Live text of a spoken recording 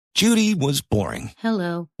Judy was boring.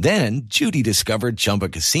 Hello. Then Judy discovered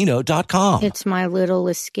ChumbaCasino.com. It's my little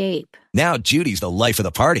escape. Now Judy's the life of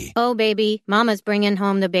the party. Oh, baby, mama's bringing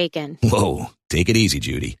home the bacon. Whoa, take it easy,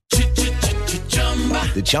 Judy.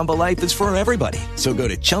 The Chumba life is for everybody. So go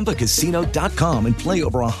to ChumbaCasino.com and play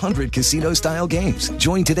over 100 casino-style games.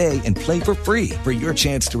 Join today and play for free for your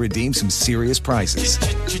chance to redeem some serious prizes.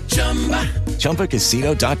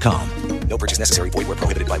 ChumbaCasino.com. No purchase necessary. Void where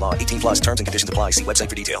prohibited by law. 18 plus terms and conditions apply. See website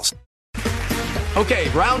for details. Okay,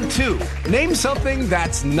 round two. Name something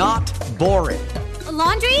that's not boring. A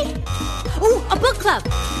laundry? Ooh, a book club.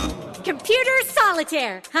 Computer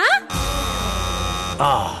solitaire, huh?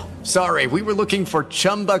 Ah, sorry, we were looking for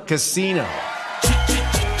Chumba Casino.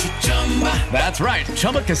 That's right,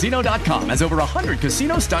 ChumbaCasino.com has over 100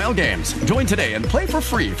 casino-style games. Join today and play for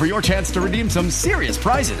free for your chance to redeem some serious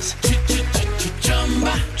prizes.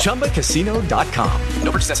 ChumbaCasino.com.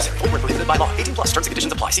 No purchase necessary. Void where prohibited by law. 18 plus terms and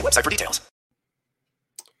conditions apply. See website for details.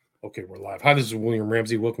 Okay, we're live. Hi, this is William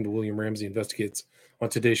Ramsey. Welcome to William Ramsey Investigates. On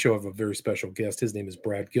today's show, I have a very special guest. His name is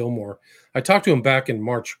Brad Gilmore. I talked to him back in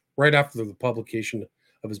March, right after the publication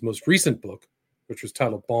of his most recent book, which was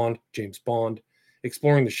titled Bond, James Bond,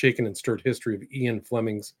 exploring the shaken and stirred history of Ian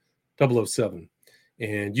Fleming's 007.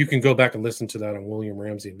 And you can go back and listen to that on William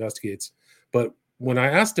Ramsey Investigates. But when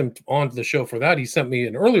I asked him on the show for that, he sent me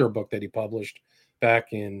an earlier book that he published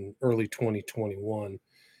back in early 2021.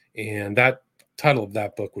 And that title of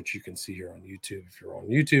that book, which you can see here on YouTube, if you're on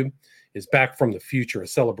YouTube, is Back from the Future, a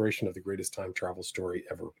celebration of the greatest time travel story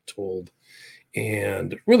ever told.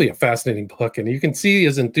 And really a fascinating book. And you can see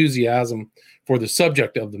his enthusiasm for the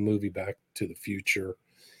subject of the movie Back to the Future.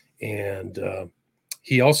 And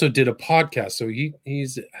he also did a podcast. So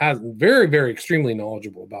he's very, very extremely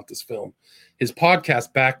knowledgeable about this film. His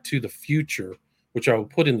podcast, Back to the Future, which I will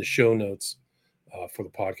put in the show notes for the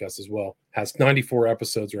podcast as well, has 94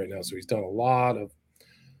 episodes right now. So he's done a lot of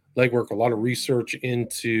legwork, a lot of research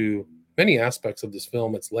into many aspects of this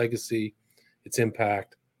film, its legacy, its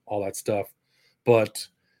impact, all that stuff. But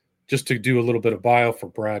just to do a little bit of bio for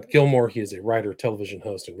Brad Gilmore, he is a writer, television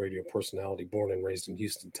host, and radio personality born and raised in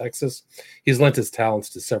Houston, Texas. He has lent his talents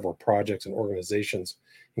to several projects and organizations,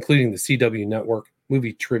 including the CW Network,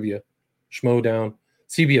 Movie Trivia, Schmodown,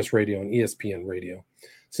 CBS Radio, and ESPN Radio.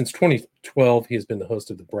 Since 2012, he has been the host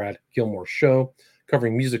of The Brad Gilmore Show,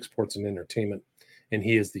 covering music, sports, and entertainment. And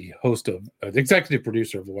he is the host of, the executive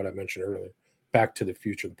producer of what I mentioned earlier, Back to the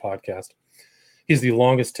Future, the podcast. He's the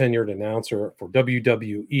longest tenured announcer for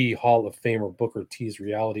WWE Hall of Famer Booker T's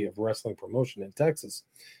Reality of Wrestling promotion in Texas,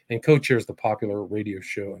 and co-chairs the popular radio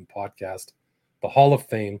show and podcast, The Hall of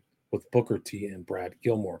Fame with Booker T and Brad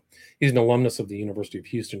Gilmore. He's an alumnus of the University of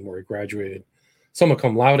Houston, where he graduated summa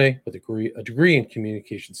cum laude with a degree in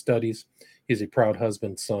communication studies. He's a proud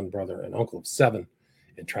husband, son, brother, and uncle of 7,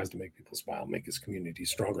 and tries to make people smile, make his community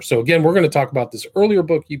stronger. So again, we're going to talk about this earlier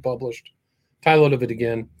book he published. Title of it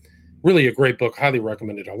again, really a great book, highly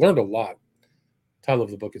recommended. I learned a lot. Title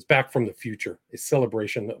of the book is Back from the Future, a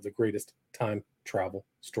celebration of the greatest time travel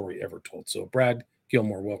story ever told. So Brad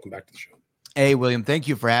Gilmore, welcome back to the show. Hey, William, thank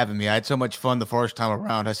you for having me. I had so much fun the first time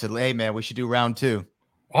around. I said, hey, man, we should do round 2.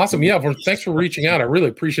 Awesome. Yeah. Thanks for reaching out. I really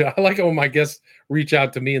appreciate it. I like it when my guests reach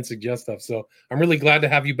out to me and suggest stuff. So I'm really glad to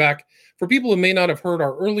have you back. For people who may not have heard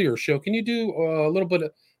our earlier show, can you do a little bit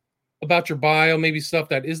about your bio, maybe stuff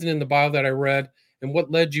that isn't in the bio that I read, and what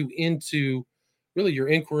led you into really your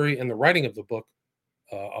inquiry and the writing of the book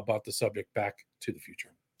about the subject Back to the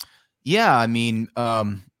Future? Yeah. I mean,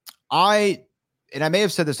 I may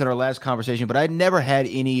have said this in our last conversation, but I never had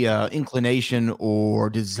any inclination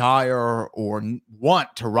or desire or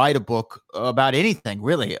want to write a book about anything,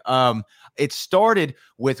 really. It started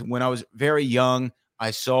with when I was very young.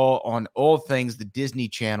 I saw on All Things, the Disney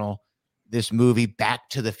Channel, this movie, Back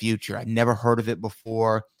to the Future. I'd never heard of it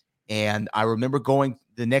before. And I remember going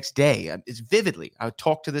the next day. It's vividly. I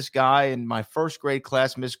talked to this guy in my first grade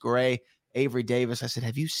class, Miss Gray, Avery Davis. I said,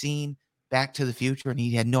 have you seen Back to the Future? And he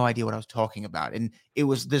had no idea what I was talking about. And it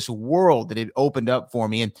was this world that it opened up for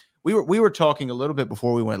me. And we were talking a little bit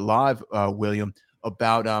before we went live, William,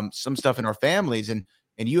 about some stuff in our families. And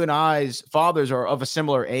you and I's fathers are of a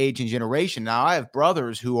similar age and generation. Now, I have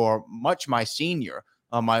brothers who are much my senior.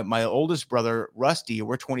 My oldest brother, Rusty,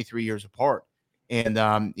 we're 23 years apart.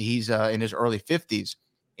 And he's in his early 50s.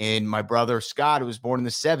 And my brother, Scott, who was born in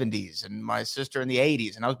the 70s. And my sister in the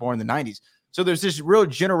 80s. And I was born in the 90s. So there's this real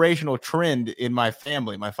generational trend in my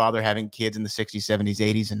family, my father having kids in the 60s, 70s,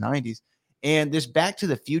 80s, and 90s. And this Back to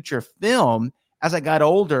the Future film, as I got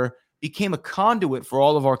older, became a conduit for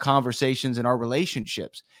all of our conversations and our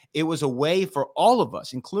relationships. It was a way for all of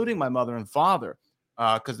us, including my mother and father,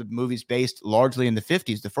 because the movie's based largely in the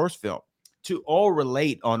 50s, the first film, to all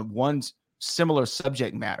relate on one similar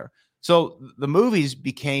subject matter. So the movies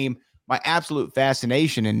became my absolute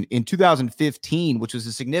fascination. And in 2015, which was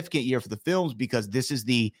a significant year for the films because this is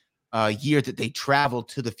the year that they traveled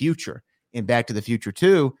to the future in Back to the Future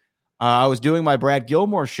 2, I was doing my Brad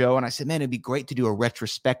Gilmore show, and I said, man, it'd be great to do a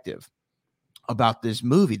retrospective about this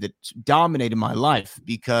movie that dominated my life,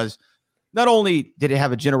 because not only did it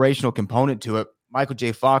have a generational component to it, Michael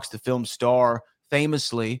J. Fox, the film star,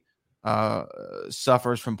 famously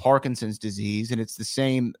suffers from Parkinson's disease, and it's the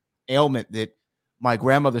same ailment that my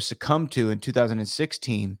grandmother succumbed to in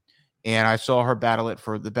 2016, and I saw her battle it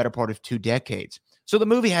for the better part of 2 decades. So the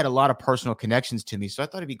movie had a lot of personal connections to me, so I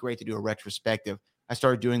thought it'd be great to do a retrospective. I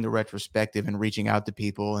started doing the retrospective and reaching out to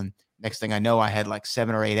people, and next thing I know, I had like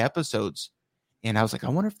 7 or 8 episodes, and I was like, I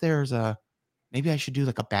wonder if there's maybe I should do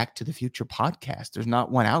like a Back to the Future podcast. There's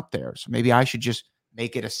not one out there, so maybe I should just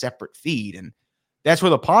make it a separate feed, and that's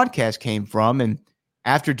where the podcast came from. And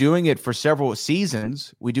after doing it for several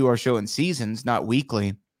seasons, we do our show in seasons, not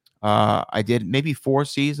weekly. I did maybe 4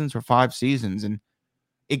 seasons or 5 seasons, and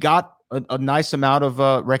it got a nice amount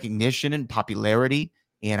of recognition and popularity.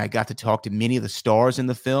 And I got to talk to many of the stars in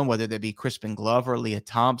the film, whether they be Crispin Glover, Leah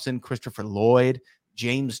Thompson, Christopher Lloyd,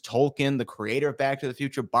 James Tolkien, the creator of Back to the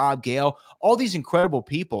Future, Bob Gale, all these incredible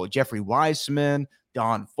people, Jeffrey Weissman,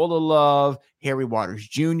 Don Fullilove, Harry Waters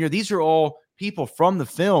Jr. These are all people from the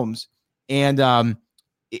films. And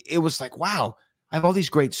it was like, wow, I have all these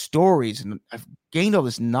great stories, and I've gained all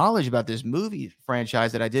this knowledge about this movie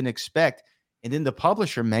franchise that I didn't expect. And then the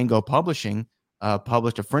publisher, Mango Publishing,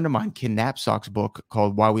 published a friend of mine, Ken Knapsack's book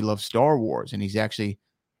called Why We Love Star Wars. And he's actually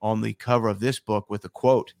on the cover of this book with a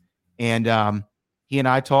quote. And he and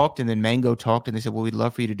I talked, and then Mango talked, and they said, well, we'd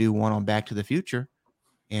love for you to do one on Back to the Future.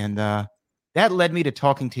 And that led me to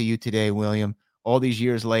talking to you today, William, all these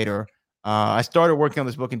years later. I started working on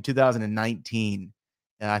this book in 2019,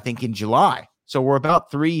 I think in July. So we're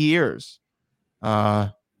about 3 years, 3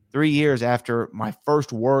 years after my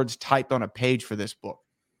first words typed on a page for this book.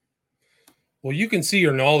 Well, you can see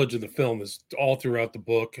your knowledge of the film is all throughout the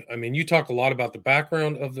book. I mean, you talk a lot about the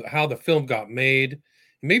background of how the film got made.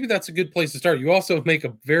 Maybe that's a good place to start. You also make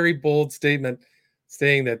a very bold statement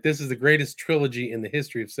saying that this is the greatest trilogy in the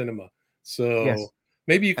history of cinema. So yes,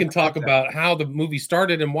 maybe you can talk about how the movie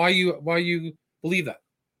started and why you believe that.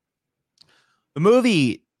 The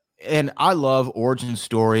movie, and I love origin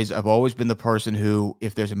stories. I've always been the person who,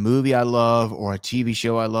 if there's a movie I love or a TV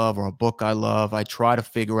show I love or a book I love, I try to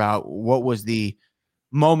figure out what was the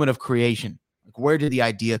moment of creation. Like, where did the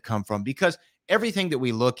idea come from? Because everything that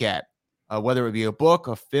we look at, whether it be a book,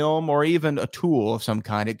 a film, or even a tool of some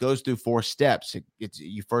kind, it goes through 4 steps.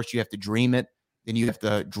 You have to dream it, then you have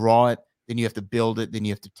to draw it, then you have to build it, then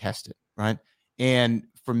you have to test it, right? And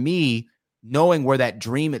for me, knowing where that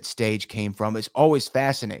dream it stage came from is always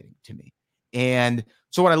fascinating to me. And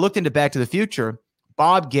so when I looked into Back to the Future,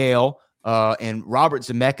 Bob Gale and Robert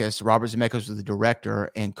Zemeckis was the director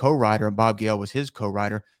and co-writer, and Bob Gale was his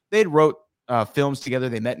co-writer. They had wrote films together.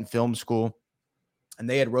 They met in film school, and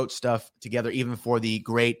they had wrote stuff together even for the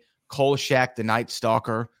great Kolchak, the Night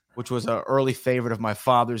Stalker, which was an early favorite of my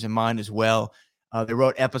father's and mine as well. They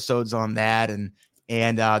wrote episodes on that, and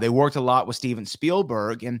they worked a lot with Steven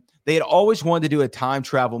Spielberg, and they had always wanted to do a time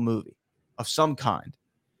travel movie of some kind,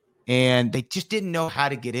 and they just didn't know how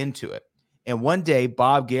to get into it. And one day,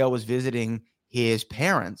 Bob Gale was visiting his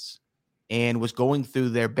parents and was going through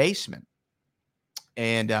their basement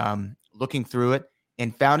and looking through it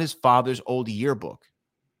and found his father's old yearbook.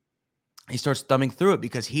 He starts thumbing through it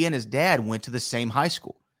because he and his dad went to the same high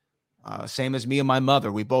school. Same as me and my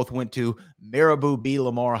mother. We both went to Marabou B.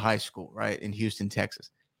 Lamar High School, right, in Houston, Texas.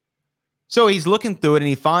 So he's looking through it, and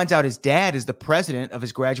he finds out his dad is the president of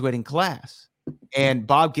his graduating class. And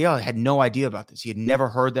Bob Gale had no idea about this. He had never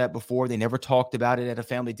heard that before. They never talked about it at a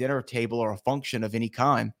family dinner table or a function of any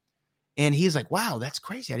kind. And he's like, wow, that's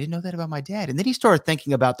crazy. I didn't know that about my dad. And then he started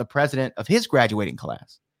thinking about the president of his graduating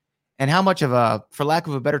class and how much of a, for lack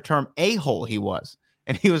of a better term, a-hole he was.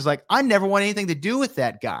 And he was like, I never want anything to do with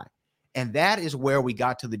that guy. And that is where we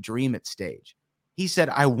got to the dream it stage. He said,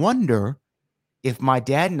 I wonder if my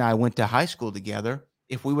dad and I went to high school together,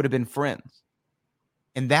 if we would have been friends.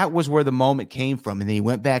 And that was where the moment came from. And then he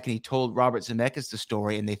went back and he told Robert Zemeckis the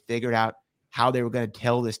story, and they figured out how they were going to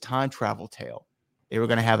tell this time travel tale. They were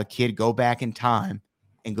going to have a kid go back in time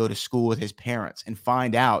and go to school with his parents and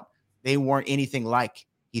find out they weren't anything like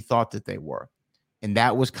he thought that they were. And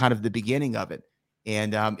that was kind of the beginning of it.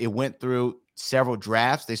 And it went through several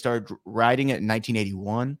drafts. They started writing it in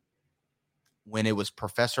 1981 when it was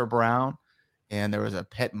Professor Brown. and there was a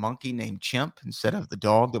pet monkey named Chimp instead of the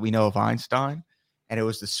dog that we know of Einstein. And it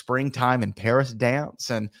was the springtime in Paris dance.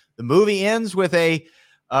 And the movie ends with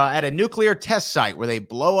at a nuclear test site where they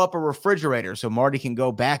blow up a refrigerator so Marty can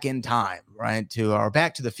go back in time, right? Or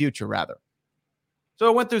back to the future, rather. So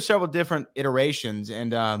it went through several different iterations,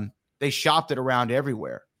 and they shopped it around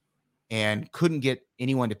everywhere and couldn't get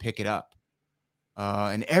anyone to pick it up.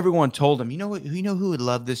 And everyone told them, you know who would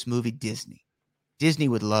love this movie? Disney. Disney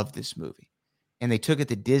would love this movie. And they took it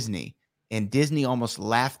to Disney, and Disney almost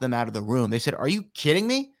laughed them out of the room. They said, are you kidding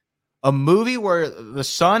me? A movie where the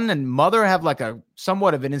son and mother have like a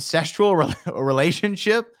somewhat of an incestual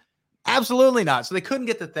relationship? Absolutely not. So they couldn't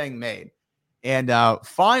get the thing made. And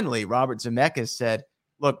finally, Robert Zemeckis said,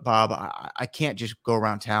 look, Bob, I can't just go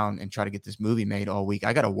around town and try to get this movie made all week.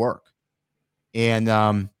 I got to work. And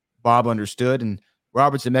Bob understood. And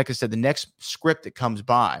Robert Zemeckis said, the next script that comes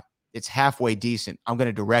by, it's halfway decent, I'm going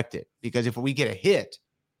to direct it. Because if we get a hit,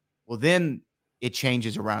 well, then it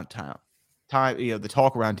changes around town. The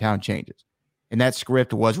talk around town changes. And that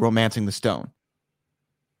script was Romancing the Stone.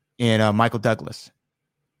 And Michael Douglas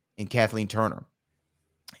and Kathleen Turner.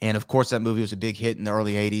 And, of course, that movie was a big hit in the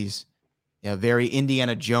early 80s. Very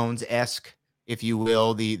Indiana Jones-esque, if you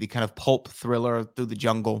will, the kind of pulp thriller through the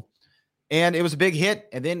jungle. And it was a big hit,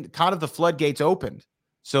 and then kind of the floodgates opened.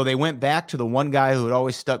 So they went back to the one guy who had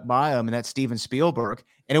always stuck by them, and that's Steven Spielberg.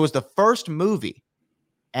 And it was the first movie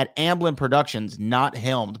at Amblin Productions not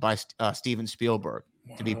helmed by Steven Spielberg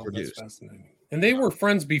to be produced. That's fascinating. And they were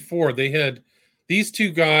friends before. They had these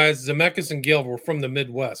two guys, Zemeckis and Gale, were from the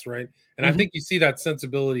Midwest, right? And I think you see that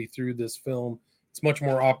sensibility through this film. It's much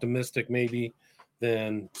more optimistic maybe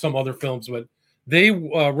than some other films, but they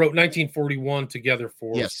wrote 1941 together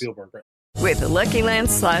for Spielberg, right? With the Lucky Land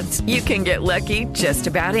Slots, you can get lucky just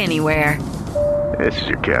about anywhere. This is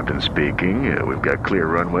your captain speaking. We've got clear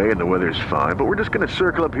runway and the weather's fine, but we're just going to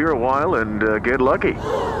circle up here a while and get lucky.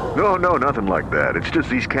 No, nothing like that. It's just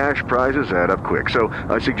these cash prizes add up quick. So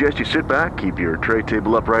I suggest you sit back, keep your tray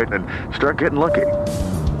table upright, and start getting lucky.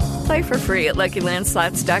 Play for free at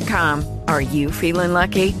LuckyLandSlots.com. Are you feeling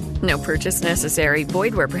lucky? No purchase necessary.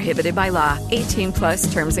 Void where prohibited by law.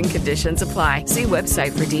 18+ terms and conditions apply. See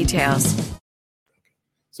website for details.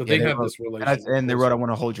 So they have this relationship. And they wrote I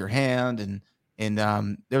Want to Hold Your Hand. And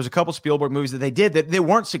there was a couple Spielberg movies that they did that they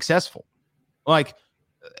weren't successful. Like,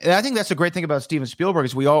 and I think that's the great thing about Steven Spielberg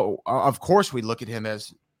is we all, of course, we look at him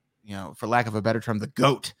as, for lack of a better term, the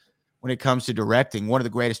GOAT when it comes to directing, one of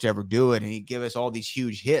the greatest to ever do it. And he gave us all these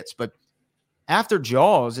huge hits. But after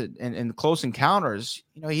Jaws and Close Encounters,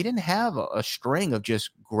 he didn't have a string of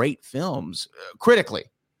just great films critically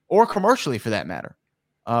or commercially for that matter.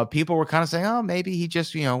 People were kind of saying, oh, maybe he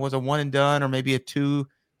just, was a one and done or maybe a two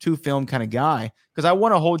film kind of guy. Because I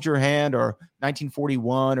Want to Hold Your Hand or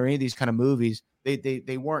 1941 or any of these kind of movies,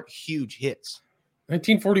 they weren't huge hits.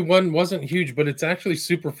 1941 wasn't huge, but it's actually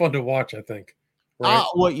super fun to watch, I think. Right?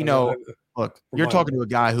 Look, you're talking to a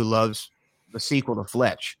guy who loves the sequel to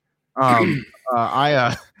Fletch.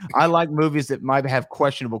 I like movies that might have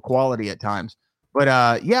questionable quality at times.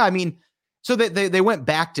 But so they went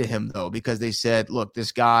back to him though, because they said, look,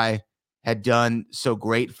 this guy had done so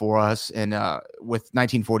great for us. And with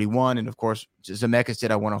 1941, and of course, Zemeckis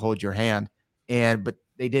did I Want to Hold Your Hand. But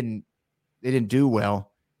they didn't do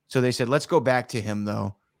well. So they said, let's go back to him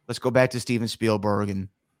though. Let's go back to Steven Spielberg and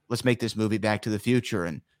let's make this movie Back to the Future.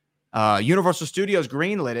 And Universal Studios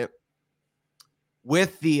greenlit it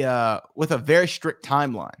with a very strict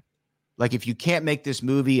timeline. Like, if you can't make this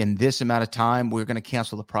movie in this amount of time, we're going to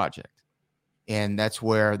cancel the project. And that's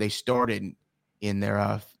where they started in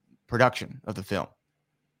their production of the film.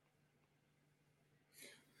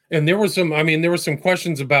 And there were some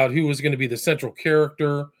questions about who was going to be the central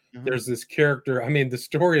character. Mm-hmm. There's this character. The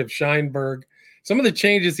story of Scheinberg. Some of the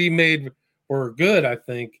changes he made were good, I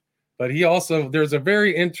think. But there's a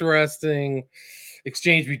very interesting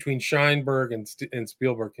exchange between Scheinberg and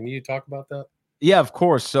Spielberg. Can you talk about that? Yeah, of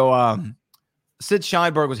course. So Sid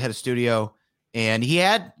Sheinberg was head of studio, and he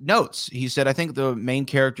had notes. He said, I think the main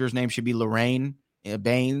character's name should be Lorraine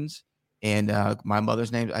Baines, and my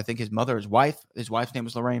mother's name, I think his wife's name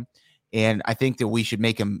was Lorraine, and I think that we should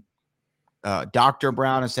make him Dr.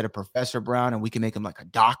 Brown instead of Professor Brown, and we can make him like a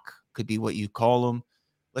doc, could be what you call him.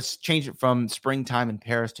 Let's change it from Springtime in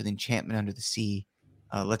Paris to The Enchantment Under the Sea.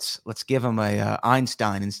 Let's give him a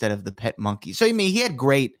Einstein instead of the pet monkey. So he had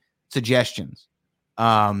great suggestions.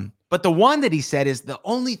 But the one that he said is the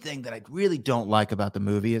only thing that I really don't like about the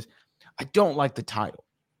movie is I don't like the title,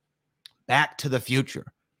 Back to the Future.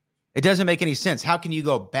 It doesn't make any sense. How can you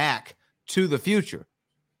go back to the future?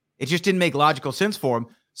 It just didn't make logical sense for him.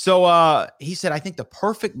 So he said, I think the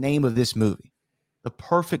perfect name of this movie the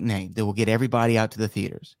perfect name that will get everybody out to the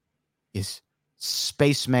theaters is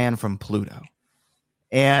Spaceman from Pluto.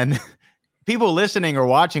 And people listening or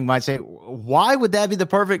watching might say, why would that be the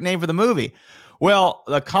perfect name for the movie? Well,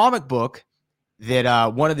 the comic book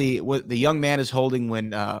that one of the young man is holding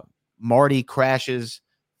when Marty crashes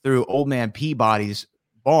through Old Man Peabody's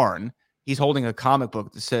barn, he's holding a comic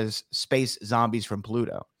book that says Space Zombies from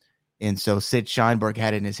Pluto. And so Sid Sheinberg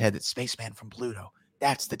had it in his head that Spaceman from Pluto,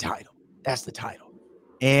 that's the title. That's the title.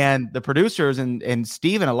 And the producers and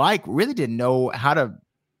Steven alike really didn't know how to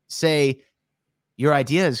say your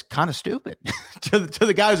idea is kind of stupid to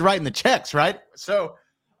the guy who's writing the checks, right? So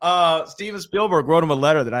Steven Spielberg wrote him a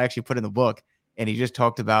letter that I actually put in the book, and he just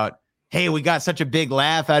talked about, hey, we got such a big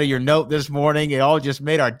laugh out of your note this morning. It all just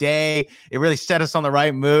made our day. It really set us on the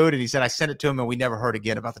right mood. And he said, I sent it to him, and we never heard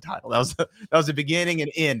again about the title. That was the beginning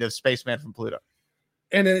and end of Spaceman from Pluto.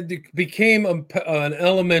 And it became an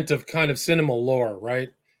element of kind of cinema lore, right?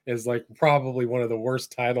 Is like probably one of the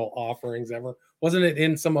worst title offerings ever. Wasn't it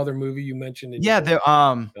in some other movie you mentioned?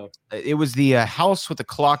 It was the House with the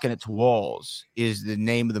Clock in Its Walls is the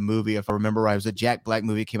name of the movie. If I remember right, it was a Jack Black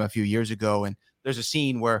movie that came out a few years ago. And there's a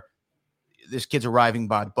scene where this kid's arriving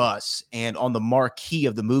by bus, and on the marquee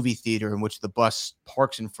of the movie theater in which the bus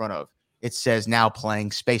parks in front of, it says now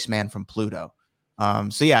playing Spaceman from Pluto.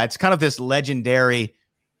 So yeah, it's kind of this legendary,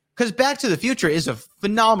 because Back to the Future is a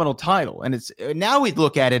phenomenal title. And it's now we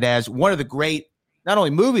look at it as one of the great, not only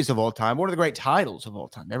movies of all time, one of the great titles of all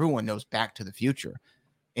time. Everyone knows Back to the Future.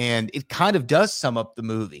 And it kind of does sum up the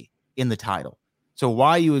movie in the title. So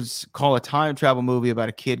why you would call a time travel movie about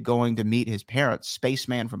a kid going to meet his parents,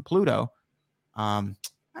 Spaceman from Pluto, I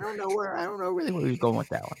don't know really where he's going with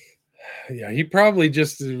that one. Yeah, he probably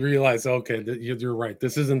just realized, okay, you're right.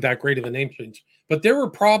 This isn't that great of a name change. But there were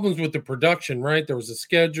problems with the production, right? There was a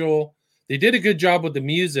schedule. They did a good job with the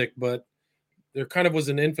music, but there kind of was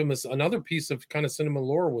another piece of kind of cinema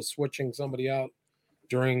lore was switching somebody out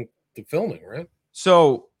during the filming, right?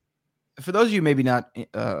 So for those of you maybe not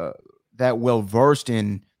that well versed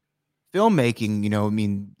in filmmaking,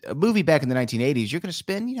 a movie back in the 1980s, you're going to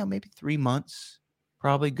spend, maybe 3 months,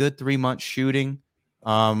 probably good 3 months shooting.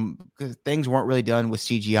 Because things weren't really done with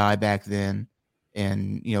CGI back then,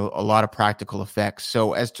 and a lot of practical effects.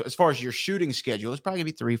 So as far as your shooting schedule, it's probably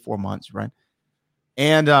gonna be 3-4 months, right?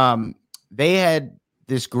 And they had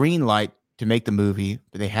this green light to make the movie,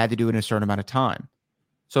 but they had to do it in a certain amount of time.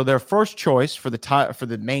 So their first choice for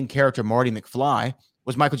the main character, Marty McFly,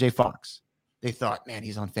 was Michael J. Fox. They thought, man,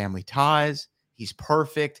 he's on Family Ties. He's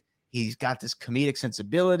perfect. He's got this comedic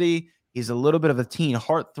sensibility. He's a little bit of a teen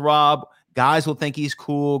heartthrob. Guys will think he's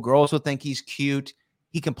cool. Girls will think he's cute.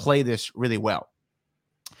 He can play this really well.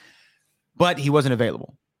 But he wasn't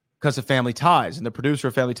available because of Family Ties. And the producer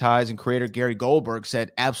of Family Ties and creator Gary Goldberg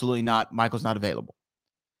said, absolutely not. Michael's not available.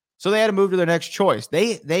 So they had to move to their next choice.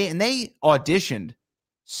 They auditioned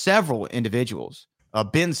several individuals.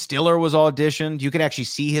 Ben Stiller was auditioned. You can actually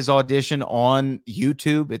see his audition on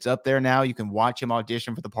YouTube. It's up there now. You can watch him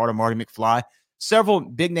audition for the part of Marty McFly. Several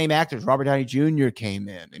big name actors. Robert Downey Jr. came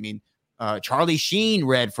in. Charlie Sheen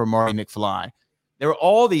read for Marty McFly. There were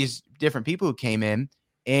all these different people who came in,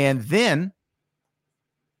 and then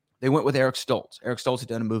they went with Eric Stoltz. Eric Stoltz had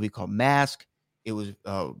done a movie called Mask. It was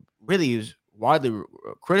widely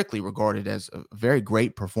critically regarded as a very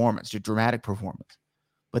great performance, a dramatic performance.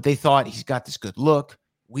 But they thought he's got this good look.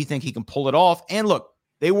 We think he can pull it off. And look,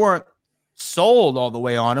 they weren't sold all the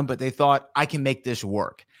way on him, but they thought, I can make this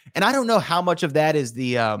work. And I don't know how much of that is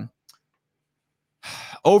the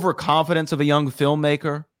overconfidence of a young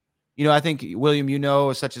filmmaker. I think,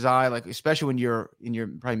 William, such as I, like, especially when you're in your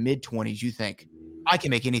probably mid-20s, you think, I can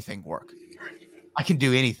make anything work. I can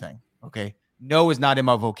do anything, okay? No is not in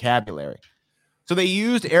my vocabulary. So they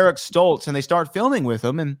used Eric Stoltz, and they start filming with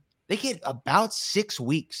him, and they get about 6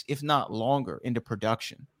 weeks, if not longer, into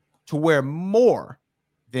production to where more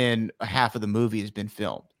than half of the movie has been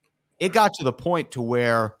filmed. It got to the point to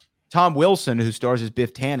where Tom Wilson, who stars as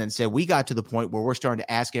Biff Tannen, said, we got to the point where we're starting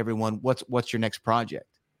to ask everyone, what's your next project?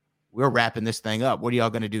 We're wrapping this thing up. What are y'all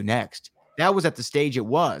going to do next? That was at the stage it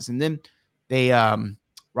was. And then they,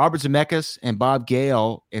 Robert Zemeckis and Bob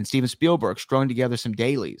Gale and Steven Spielberg strung together some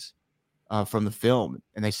dailies from the film.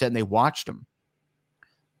 And they said, and they watched them.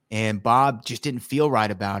 And Bob just didn't feel right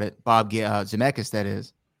about it. Zemeckis, that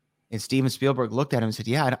is. And Steven Spielberg looked at him and said,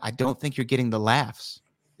 yeah, I don't think you're getting the laughs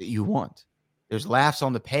that you want. There's laughs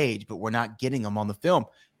on the page, but we're not getting them on the film.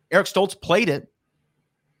 Eric Stoltz played it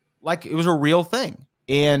like it was a real thing.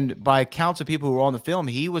 And by accounts of people who were on the film,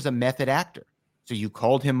 he was a method actor. So you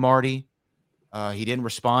called him Marty. He didn't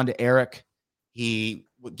respond to Eric. He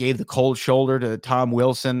gave the cold shoulder to Tom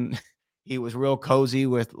Wilson. He was real cozy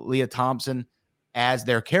with Leah Thompson as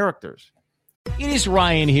their characters. It is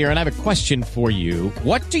Ryan here, and I have a question for you.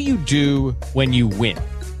 What do you do when you win?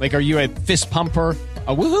 Like, are you a fist pumper,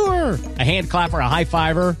 a woohooer, a hand clapper, a high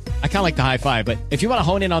fiver? I kind of like the high five, but if you want to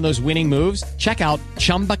hone in on those winning moves, check out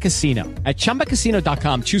Chumba Casino. At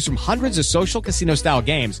ChumbaCasino.com, choose from hundreds of social casino style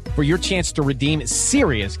games for your chance to redeem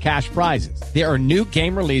serious cash prizes. There are new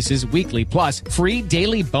game releases weekly, plus free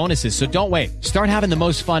daily bonuses. So don't wait. Start having the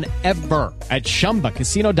most fun ever at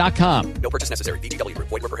ChumbaCasino.com. No purchase necessary. VGW.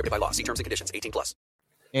 Void where prohibited by law. See terms and conditions. 18+.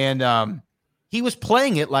 And he was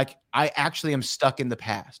playing it like I actually am stuck in the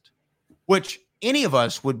past, which any of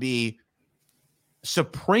us would be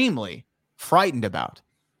supremely frightened about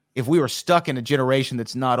if we were stuck in a generation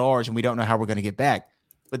that's not ours and we don't know how we're going to get back.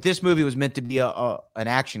 But this movie was meant to be an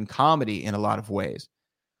action comedy in a lot of ways.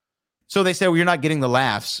 So they said, well, you're not getting the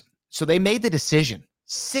laughs. So they made the decision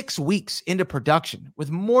 6 weeks into production with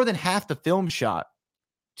more than half the film shot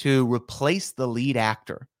to replace the lead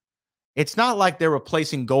actor. It's not like they're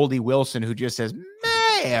replacing Goldie Wilson, who just says,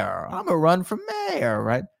 Mayor, I'm a run for mayor,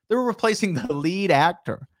 right? They were replacing the lead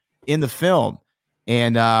actor in the film.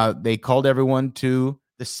 And they called everyone to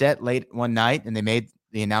the set late one night, and they made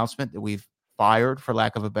the announcement that we've fired, for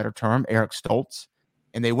lack of a better term, Eric Stoltz.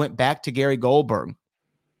 And they went back to Gary Goldberg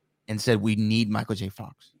and said, we need Michael J.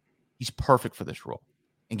 Fox. He's perfect for this role.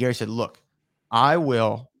 And Gary said, look, I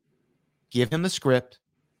will give him the script.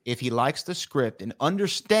 If he likes the script and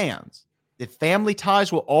understands that family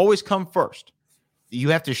ties will always come first, you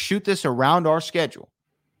have to shoot this around our schedule.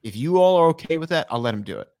 If you all are okay with that, I'll let him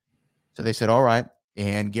do it. So they said, all right.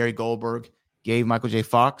 And Gary Goldberg gave Michael J.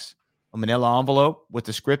 Fox a manila envelope with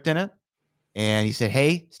the script in it. And he said,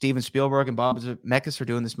 hey, Steven Spielberg and Bob Zemeckis are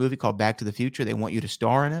doing this movie called Back to the Future. They want you to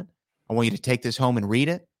star in it. I want you to take this home and read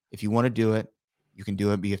it. If you want to do it, you can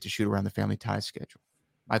do it, but you have to shoot around the family ties schedule.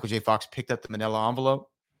 Michael J. Fox picked up the manila envelope,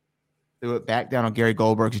 threw it back down on Gary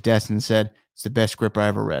Goldberg's desk and said, it's the best script I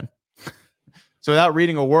ever read. So without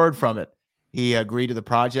reading a word from it, he agreed to the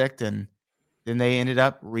project, and then they ended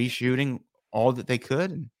up reshooting all that they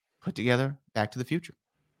could and put together Back to the Future.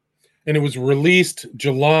 And it was released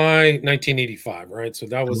July 1985, right? So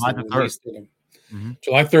that was July the 3rd. release date.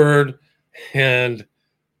 July 3rd. And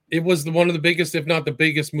it was one of the biggest, if not the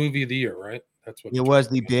biggest movie of the year, right? That's what it was.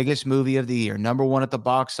 The biggest movie of the year. Number one at the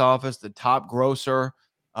box office, the top grosser,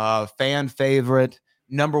 fan favorite,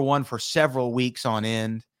 number one for several weeks on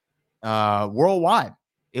end, worldwide.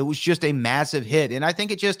 It was just a massive hit. And I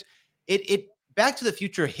think it Back to the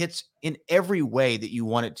Future hits in every way that you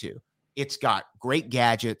want it to. It's got great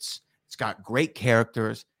gadgets. It's got great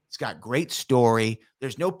characters. It's got great story.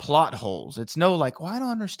 There's no plot holes. It's no like, well, I don't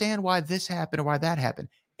understand why this happened or why that happened.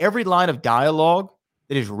 Every line of dialogue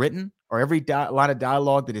that is written or every line of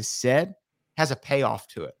dialogue that is said has a payoff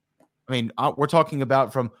to it. I mean, we're talking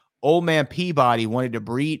about from Old Man Peabody wanted to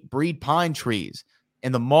breed pine trees,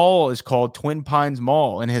 and the mall is called Twin Pines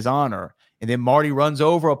Mall in his honor. And then Marty runs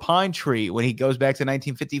over a pine tree when he goes back to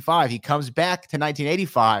 1955. He comes back to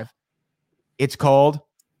 1985. It's called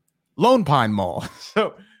Lone Pine Mall.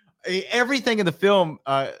 So everything in the film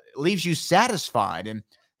leaves you satisfied. And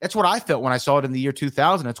that's what I felt when I saw it in the year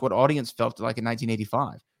 2000. That's what audience felt like in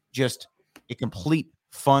 1985. Just a complete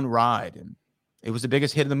fun ride. And it was the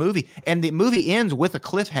biggest hit of the movie. And the movie ends with a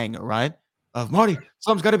cliffhanger, right? Of Marty,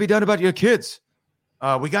 something's got to be done about your kids.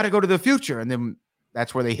 We got to go to the future. And then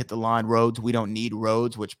that's where they hit the line, roads. We don't need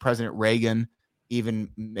roads, which President Reagan even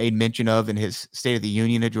made mention of in his State of the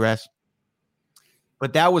Union address.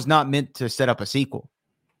 But that was not meant to set up a sequel.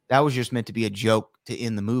 That was just meant to be a joke to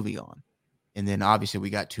end the movie on. And then obviously we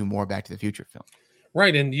got two more Back to the Future films.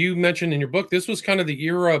 Right. And you mentioned in your book, this was kind of the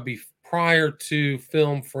era prior to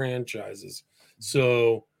film franchises.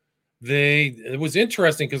 So it was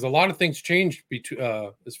interesting because a lot of things changed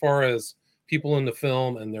as far as people in the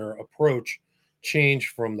film and their approach changed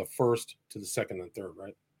from the first to the second and third,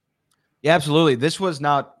 right? Yeah, absolutely. This was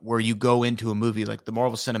not where you go into a movie like the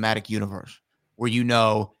Marvel Cinematic Universe, where you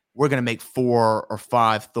know we're going to make 4 or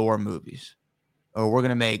 5 Thor movies, or we're going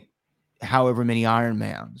to make however many Iron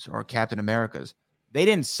Mans or Captain Americas. They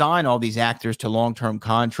didn't sign all these actors to long-term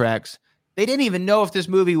contracts. They didn't even know if this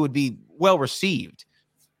movie would be well received.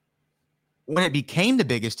 When it became the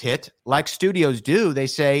biggest hit, like studios do, they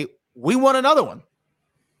say, we want another one.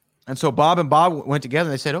 And so Bob and Bob went together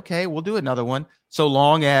and they said, okay, we'll do another one so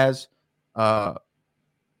long as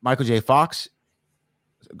Michael J. Fox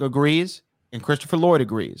agrees and Christopher Lloyd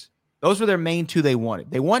agrees. Those were their main two they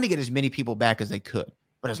wanted. They wanted to get as many people back as they could.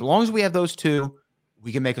 But as long as we have those two,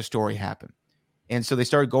 we can make a story happen. And so they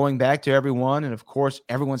started going back to everyone. And of course,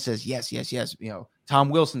 everyone says yes, yes, yes. You know, Tom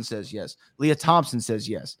Wilson says yes. Leah Thompson says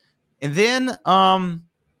yes. And then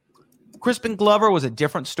Crispin Glover was a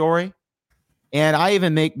different story. And I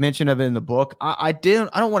even make mention of it in the book. I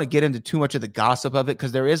don't want to get into too much of the gossip of it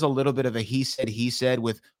because there is a little bit of a he said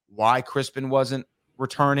with why Crispin wasn't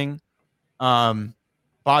returning.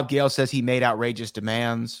 Bob Gale says he made outrageous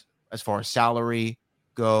demands as far as salary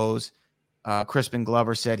goes. Crispin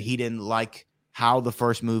Glover said he didn't like how the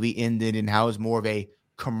first movie ended and how it was more of a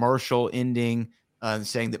commercial ending,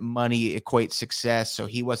 saying that money equates success. So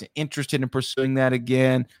he wasn't interested in pursuing that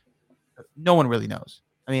again. No one really knows.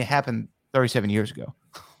 I mean, it happened 37 years ago.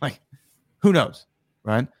 Like, who knows,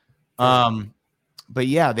 right? But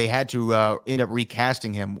yeah, they had to end up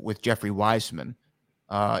recasting him with Jeffrey Weissman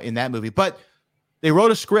in that movie. But they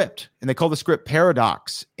wrote a script, and they called the script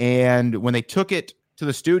Paradox. And when they took it to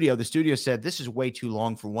the studio said, this is way too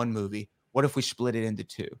long for one movie. What if we split it into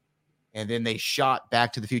two? And then they shot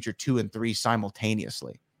Back to the Future 2 and 3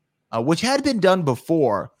 simultaneously, which had been done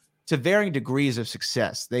before to varying degrees of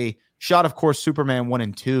success. They shot, of course, Superman 1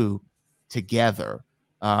 and 2 together,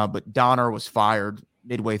 but Donner was fired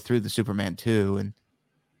midway through the Superman 2, and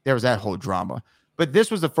there was that whole drama. But this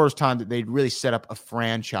was the first time that they'd really set up a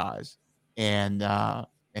franchise, and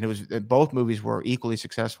it was both movies were equally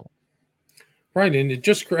successful. Right, and it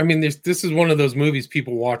just, I mean, this is one of those movies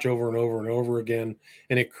people watch over and over and over again,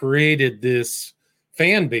 and it created this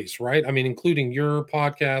fan base, right? I mean, including your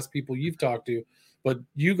podcast, people you've talked to, but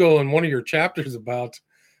you go in one of your chapters about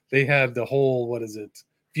they had the whole, what is it,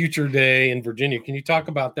 Future Day in Virginia. Can you talk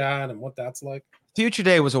about that and what that's like? Future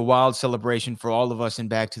Day was a wild celebration for all of us in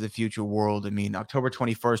Back to the Future world. I mean, October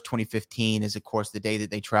 21st, 2015 is, of course, the day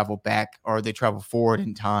that they travel back, or they travel forward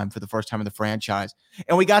in time for the first time in the franchise.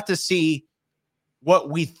 And we got to see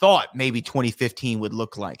what we thought maybe 2015 would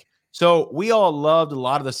look like. So we all loved a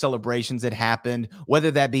lot of the celebrations that happened,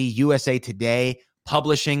 whether that be USA Today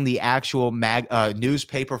publishing the actual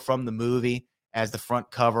newspaper from the movie as the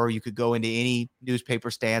front cover. You could go into any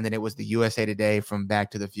newspaper stand and it was the USA Today from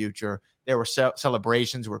Back to the Future. There were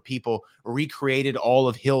celebrations where people recreated all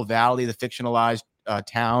of Hill Valley, the fictionalized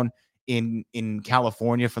town in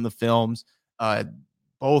California from the films.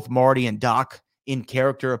 Both Marty and Doc in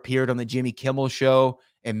character appeared on the Jimmy Kimmel show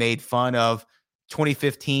and made fun of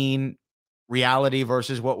 2015 reality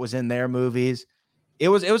versus what was in their movies. It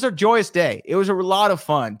was a joyous day. It was a lot of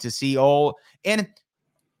fun to see all. And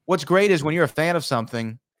what's great is when you're a fan of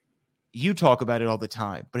something, you talk about it all the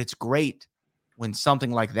time, but it's great when something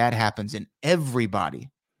like that happens and everybody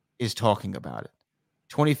is talking about it.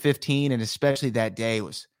 2015, and especially that day,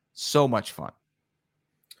 was so much fun.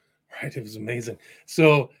 Right. It was amazing.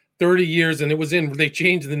 So 30 years, and they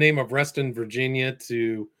changed the name of Reston, Virginia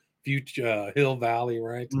to Future Hill Valley,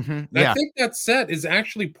 right? Mm-hmm. Yeah. I think that set is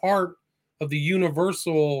actually part of the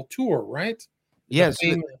Universal tour, right? Yes.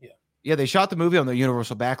 Yeah, they shot the movie on the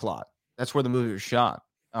Universal backlot. That's where the movie was shot.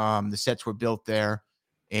 The sets were built there,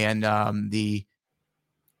 and the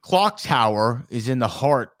clock tower is in the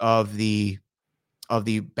heart of the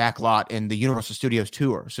backlot and the Universal Studios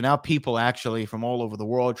tour. So now people actually from all over the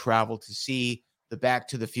world travel to see the Back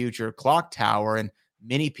to the Future clock tower, and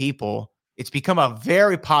many people, it's become a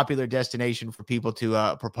very popular destination for people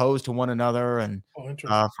to propose to one another and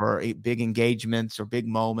for big engagements or big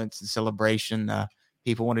moments and celebration.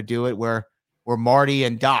 People want to do it where Marty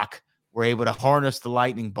and Doc were able to harness the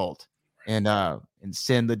lightning bolt and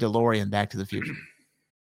send the DeLorean back to the future.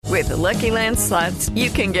 With the Lucky Land Slots, you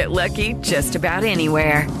can get lucky just about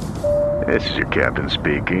anywhere. This is your captain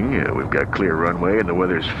speaking. We've got clear runway and the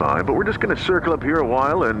weather's fine, but we're just going to circle up here a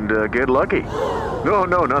while and get lucky. No,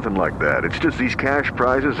 nothing like that. It's just these cash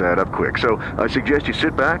prizes add up quick. So I suggest you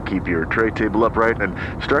sit back, keep your tray table upright, and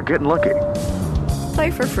start getting lucky.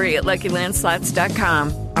 Play for free at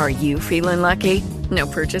LuckyLandSlots.com. Are you feeling lucky? No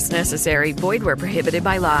purchase necessary. Void where prohibited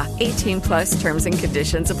by law. 18+ terms and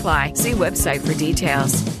conditions apply. See website for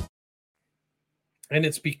details. And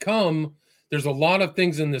it's become, there's a lot of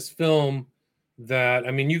things in this film that,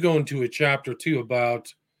 I mean, you go into a chapter too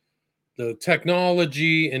about the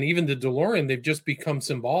technology and even the DeLorean. They've just become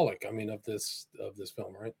symbolic, I mean, of this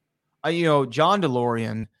film, right? John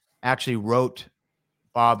DeLorean actually wrote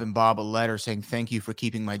Bob a letter saying, thank you for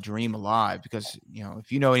keeping my dream alive. Because,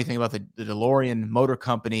 if you know anything about the DeLorean Motor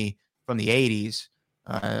Company from the 80s,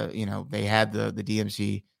 they had the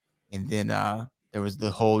DMC, and then there was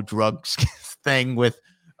the whole drugs thing with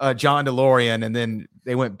John DeLorean, and then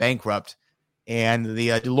they went bankrupt. And the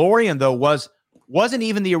DeLorean, though, wasn't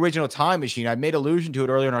even the original time machine. I made allusion to it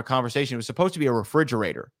earlier in our conversation. It was supposed to be a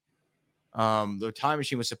refrigerator. The time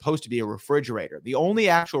machine was supposed to be a refrigerator. The only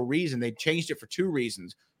actual reason they changed it for two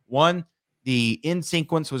reasons. One, the end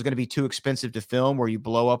sequence was going to be too expensive to film, where you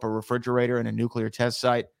blow up a refrigerator in a nuclear test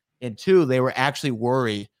site. And two, they were actually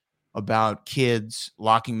worried about kids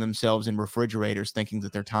locking themselves in refrigerators thinking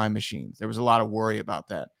that they're time machines. There was a lot of worry about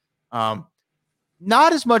that.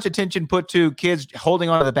 Not as much attention put to kids holding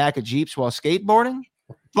onto the back of Jeeps while skateboarding,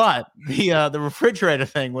 but the refrigerator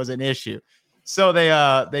thing was an issue. So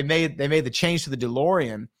they made the change to the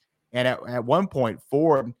DeLorean, and at one point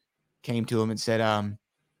Ford came to him and said,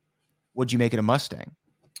 "Would you make it a Mustang?"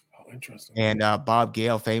 Oh, interesting. And Bob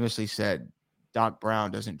Gale famously said, "Doc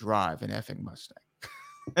Brown doesn't drive an effing Mustang."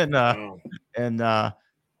 and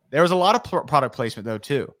there was a lot of product placement though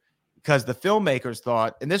too, because the filmmakers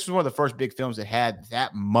thought, and this was one of the first big films that had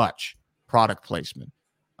that much product placement,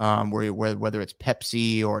 whether it's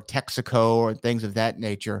Pepsi or Texaco or things of that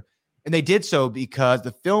nature. And they did so because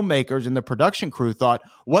the filmmakers and the production crew thought,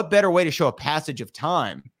 what better way to show a passage of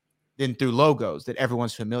time than through logos that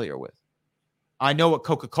everyone's familiar with? I know what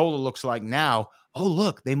Coca-Cola looks like now. Oh,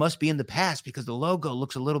 look, they must be in the past because the logo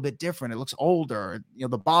looks a little bit different. It looks older.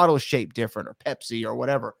 The bottle is shaped different, or Pepsi or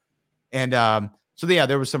whatever. And so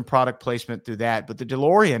there was some product placement through that. But the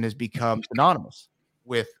DeLorean has become synonymous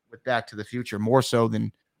with Back to the Future, more so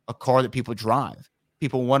than a car that people drive.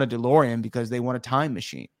 People want a DeLorean because they want a time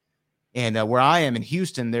machine. And where I am in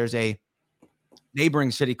Houston, there's a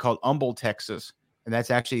neighboring city called Humble, Texas. And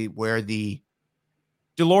that's actually where the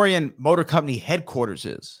DeLorean Motor Company headquarters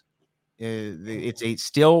is. It's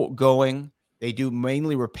still going. They do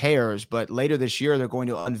mainly repairs, but later this year, they're going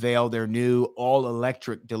to unveil their new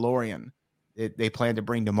all-electric DeLorean that they plan to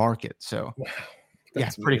bring to market. So, wow,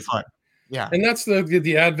 it's pretty fun. Yeah. And that's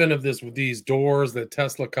the advent of this with these doors that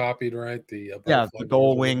Tesla copied, right? The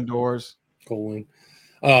Gold wing doors. Gold wing.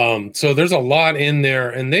 So there's a lot in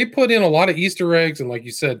there, and they put in a lot of Easter eggs, and like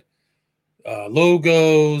you said,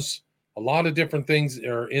 logos, a lot of different things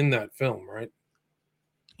are in that film, right?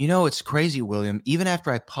 It's crazy, William. Even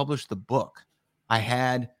after I published the book, I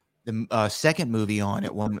had the second movie on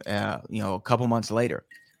it a couple months later,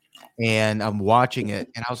 and I'm watching it,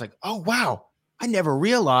 and I was like, "Oh wow! I never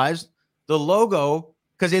realized the logo."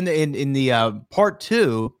 Because in the part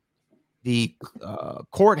two, the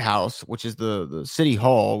courthouse, which is the city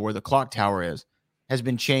hall where the clock tower is, has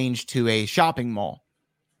been changed to a shopping mall.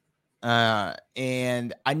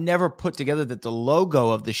 And I never put together that the logo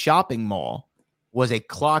of the shopping mall was a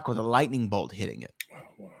clock with a lightning bolt hitting it. Oh,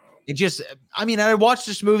 wow. I watched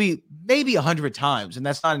this movie maybe 100 times, and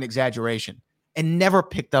that's not an exaggeration, and never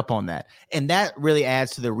picked up on that. And that really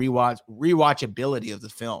adds to the rewatchability of the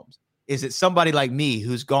films, is that somebody like me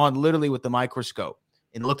who's gone literally with the microscope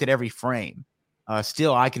and looked at every frame,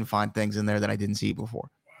 still I can find things in there that I didn't see before.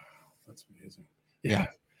 Wow, that's amazing. Yeah.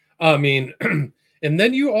 I mean, and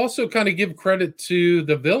then you also kind of give credit to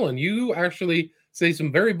the villain. You actually say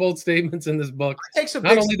some very bold statements in this book.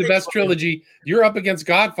 Not only the best trilogy, you're up against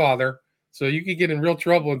Godfather, so you could get in real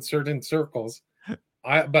trouble in certain circles.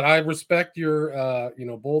 But I respect your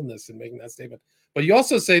boldness in making that statement. But you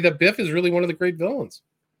also say that Biff is really one of the great villains.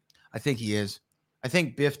 I think he is. I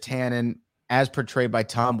think Biff Tannen, as portrayed by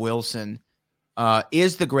Tom Wilson,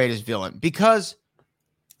 is the greatest villain, because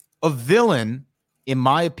a villain, in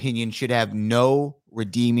my opinion, should have no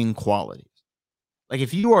redeeming qualities. Like,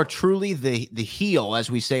 if you are truly the heel, as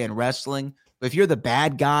we say in wrestling, but if you're the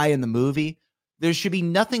bad guy in the movie, there should be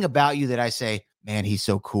nothing about you that I say, man, he's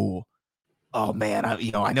so cool. Oh man,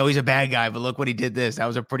 I know he's a bad guy, but look what he did this. That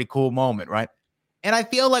was a pretty cool moment, right? And I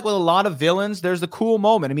feel like with a lot of villains, there's the cool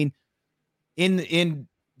moment. I mean, in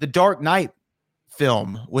the Dark Knight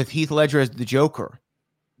film with Heath Ledger as the Joker,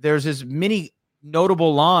 there's as many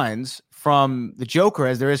notable lines from the Joker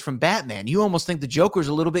as there is from Batman. You almost think the Joker's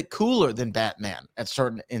a little bit cooler than Batman at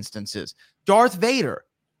certain instances. Darth Vader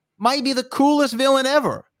might be the coolest villain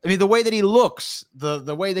ever. I mean, the way that he looks,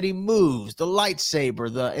 the way that he moves, the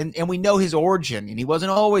lightsaber, and we know his origin, and he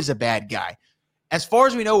wasn't always a bad guy. As far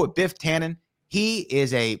as we know with Biff Tannen, he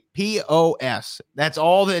is a POS. That's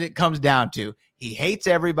all that it comes down to. He hates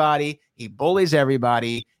everybody. He bullies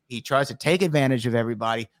everybody. He tries to take advantage of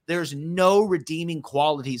everybody. There's no redeeming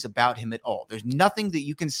qualities about him at all. There's nothing that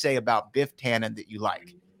you can say about Biff Tannen that you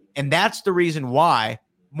like. And that's the reason why,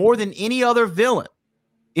 more than any other villain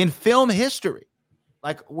in film history,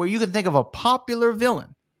 like where you can think of a popular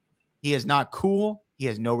villain, he is not cool. He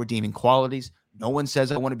has no redeeming qualities. No one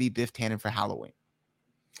says, I want to be Biff Tannen for Halloween.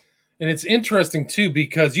 And it's interesting, too,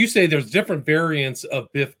 because you say there's different variants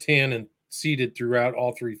of Biff Tannen seated throughout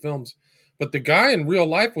all three films. But the guy in real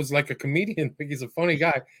life was like a comedian. He's a funny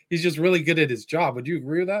guy. He's just really good at his job. Would you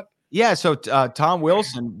agree with that? Yeah. So Tom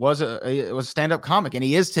Wilson was a stand-up comic, and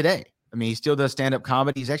he is today. I mean, he still does stand-up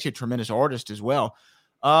comedy. He's actually a tremendous artist as well.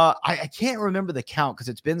 I can't remember the count because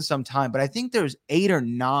it's been some time, but I think there's 8 or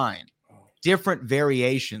 9 different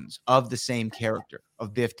variations of the same character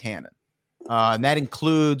of Biff Tannen. And that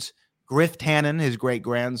includes Griff Tannen, his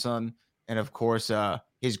great-grandson, and, of course,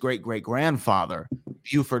 his great-great-grandfather,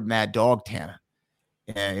 Buford Mad Dog Tannen,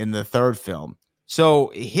 in the third film.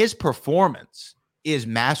 So his performance is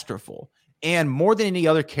masterful. And more than any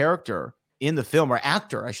other character in the film, or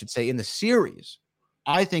actor, I should say, in the series,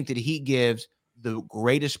 I think that he gives the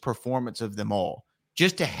greatest performance of them all.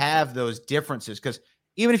 Just to have those differences, because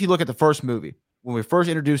even if you look at the first movie, when we're first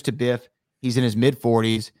introduced to Biff, he's in his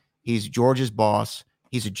mid-40s. He's George's boss.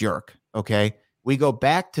 He's a jerk, okay? We go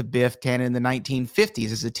back to Biff Tannen in the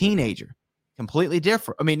 1950s as a teenager. Completely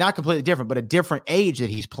different. I mean, not completely different, but a different age that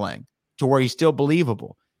he's playing to where he's still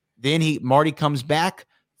believable. Then Marty comes back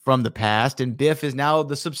from the past, and Biff is now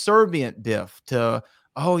the subservient Biff to,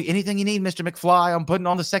 oh, anything you need, Mr. McFly, I'm putting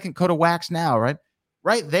on the second coat of wax now, right?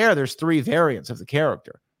 Right there's three variants of the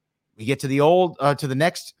character. We get to the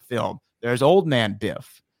next film. There's old man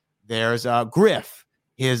Biff. There's Griff,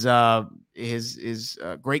 his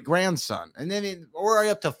great grandson, and then we're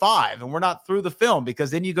up to 5, and we're not through the film, because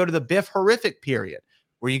then you go to the Biff horrific period,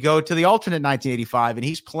 where you go to the alternate 1985, and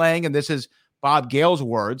he's playing, and this is Bob Gale's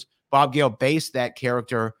words. Bob Gale based that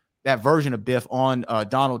character, that version of Biff, on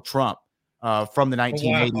Donald Trump from the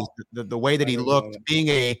 1980s. Wow. The way that he looked,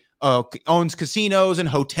 being owns casinos and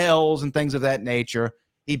hotels and things of that nature.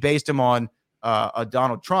 He based him on a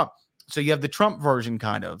Donald Trump. So you have the Trump version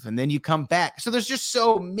kind of, and then you come back. So there's just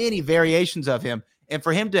so many variations of him. And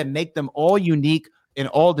for him to make them all unique and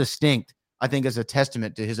all distinct, I think is a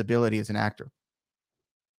testament to his ability as an actor.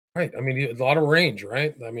 Right. I mean, a lot of range,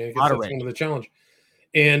 right? I mean, I guess that's one of the challenge.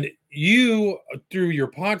 And you, through your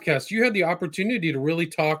podcast, you had the opportunity to really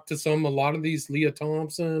talk to a lot of these Leah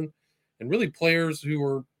Thompson and really players who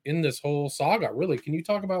were in this whole saga. Really, can you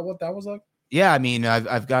talk about what that was like? Yeah, I mean,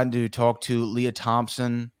 I've gotten to talk to Leah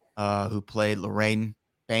Thompson, who played Lorraine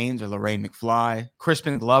Baines or Lorraine McFly,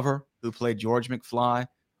 Crispin Glover, who played George McFly,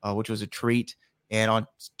 which was a treat. And on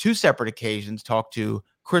 2 separate occasions, talked to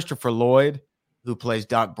Christopher Lloyd, who plays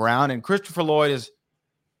Doc Brown. And Christopher Lloyd is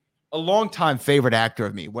a longtime favorite actor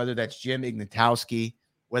of me, whether that's Jim Ignatowski,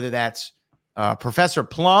 whether that's Professor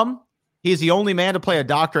Plum. He's the only man to play a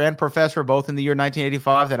doctor and professor, both in the year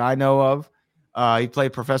 1985 that I know of. He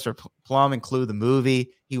played Professor Plum in Clue the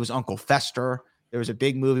movie. He was Uncle Fester. There was a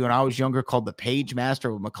big movie when I was younger called The Page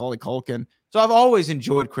Master with Macaulay Culkin. So I've always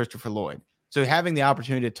enjoyed Christopher Lloyd. So having the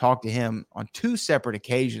opportunity to talk to him on 2 separate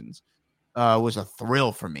occasions was a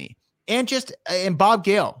thrill for me. And Bob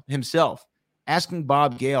Gale himself, asking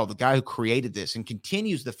Bob Gale, the guy who created this and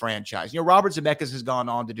continues the franchise. Robert Zemeckis has gone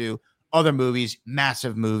on to do other movies,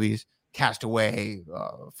 massive movies, Castaway,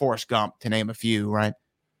 Forrest Gump, to name a few, right?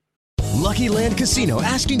 Lucky Land Casino,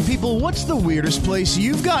 asking people, what's the weirdest place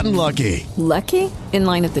you've gotten lucky? Lucky? In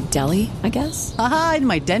line at the deli, I guess? Aha, in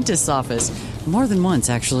my dentist's office. More than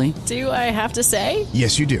once, actually. Do I have to say?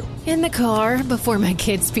 Yes, you do. In the car before my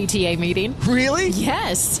kids' PTA meeting. Really?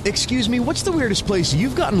 Yes. Excuse me, what's the weirdest place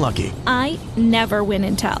you've gotten lucky? I never win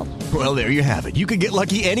and tell. Well, there you have it. You can get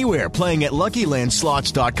lucky anywhere, playing at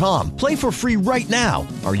LuckyLandSlots.com. Play for free right now.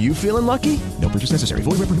 Are you feeling lucky? No purchase necessary.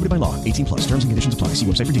 Void where prohibited by law. 18+. Terms and conditions apply. See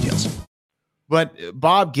website for details. But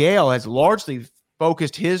Bob Gale has largely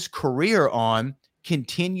focused his career on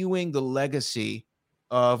continuing the legacy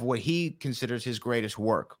of what he considers his greatest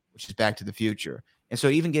work, which is Back to the Future. And so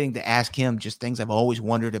even getting to ask him just things I've always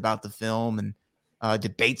wondered about the film, and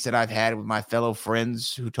debates that I've had with my fellow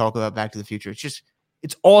friends who talk about Back to the Future.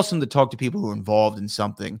 It's awesome to talk to people who are involved in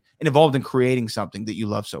something and involved in creating something that you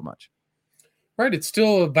love so much. Right. It's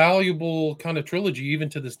still a valuable kind of trilogy, even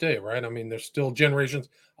to this day, right? I mean, there's still generations,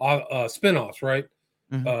 spinoffs, right?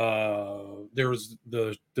 Mm-hmm. There's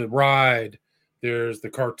the ride, there's the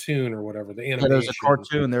cartoon or whatever, the animation. There's a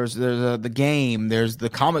cartoon, there's the game, there's the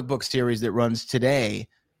comic book series that runs today.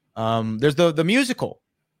 There's the musical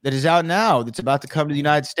that is out now that's about to come to the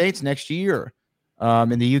United States next year,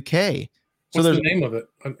 in the UK. So what's the name of it?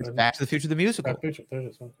 It's Back to the Future, the musical. Back to the Future, there it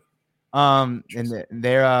is.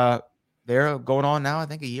 And they're going on now, I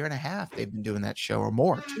think, 1.5 years. They've been doing that show, or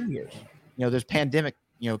more, 2 years. There's pandemic,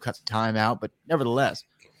 cuts time out, but nevertheless.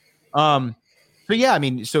 So yeah, I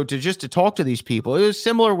mean, so to talk to these people, it was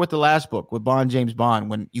similar with the last book with James Bond,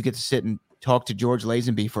 when you get to sit and talk to George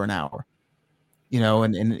Lazenby for an hour,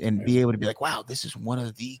 and be able to be like, wow, this is one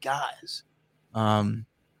of the guys.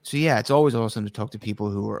 So yeah, it's always awesome to talk to people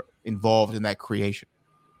who are involved in that creation.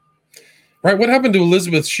 Right. What happened to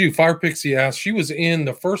Elizabeth Shue? Fire Pixie asked. She was in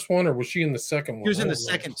the first one, or was she in the second one? She was in the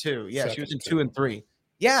second two. Yeah, she was in 2 and 3.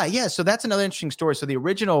 Yeah. So that's another interesting story. So the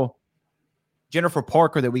original Jennifer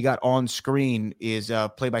Parker that we got on screen is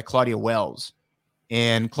played by Claudia Wells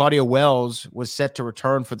And Claudia Wells was set to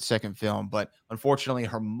return for the second film, but unfortunately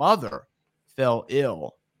her mother fell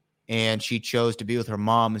ill and she chose to be with her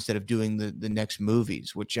mom instead of doing the next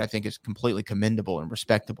movies, which I think is completely commendable and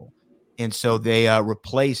respectable. And so they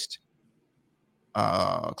replaced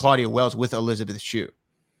Claudia Wells with Elizabeth Shue.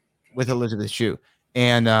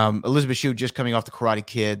 And Elizabeth Shue just coming off The Karate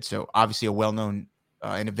Kid, so obviously a well-known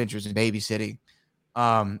in Adventures in Babysitting.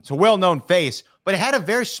 So well-known face, but it had a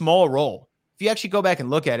very small role. If you actually go back and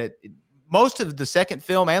look at it, most of the second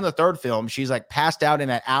film and the third film, she's like passed out in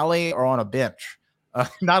an alley or on a bench.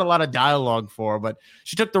 Not a lot of dialogue for her, but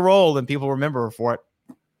she took the role and people remember her for it.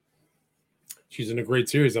 She's in a great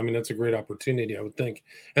series. I mean, that's a great opportunity, I would think.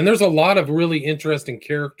 And there's a lot of really interesting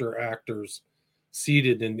character actors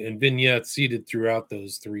seated and vignettes seated throughout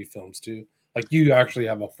those three films too. Like you actually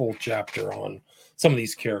have a full chapter on some of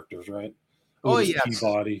these characters, right? Otis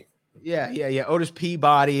Peabody. Yeah. Otis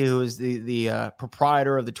Peabody, who is the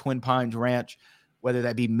proprietor of the Twin Pines Ranch, whether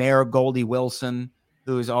that be Mayor Goldie Wilson,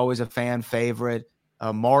 who is always a fan favorite,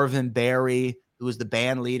 Marvin Berry, who was the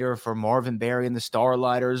band leader for Marvin Berry and the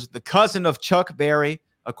Starlighters, the cousin of Chuck Berry,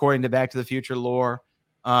 according to Back to the Future lore.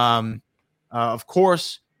 Of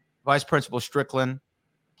course, Vice Principal Strickland,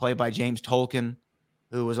 played by James Tolkien,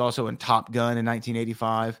 who was also in Top Gun in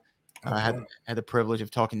 1985. Had the privilege of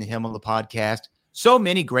talking to him on the podcast. So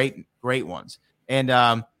many great ones. And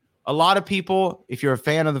a lot of people, if you're a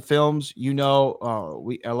fan of the films, a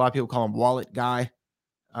lot of people call him Wallet Guy.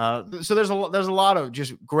 So there's a lot of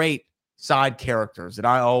just great side characters that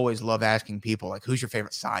I always love asking people, like, who's your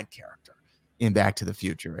favorite side character in Back to the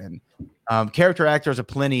Future? And character actors are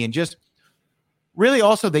plenty, and just really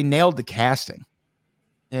also they nailed the casting.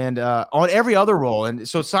 And on every other role, and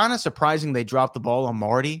so it's kind of surprising they dropped the ball on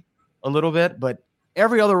Marty a little bit, but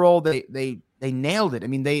every other role they nailed it. I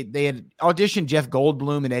mean, they had auditioned Jeff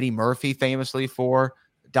Goldblum and Eddie Murphy famously for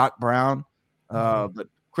Doc Brown, but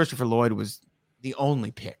Christopher Lloyd was the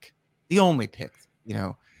only pick. You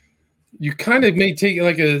kind of may take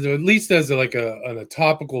it at least as a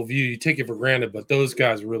topical view, you take it for granted, but those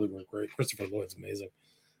guys really were great. Christopher Lloyd's amazing.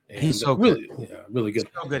 And he's so really good. Yeah, really good.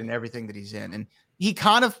 He's so good in everything that he's in. And he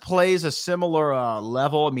kind of plays a similar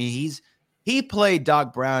level. I mean, he played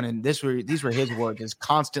Doc Brown, and these were his words, is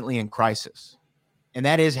constantly in crisis. And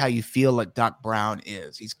that is how you feel like Doc Brown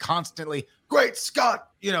is. He's constantly, great Scott,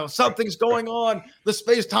 something's going on, the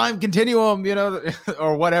space-time continuum,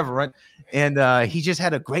 or whatever, right? And he just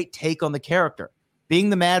had a great take on the character, being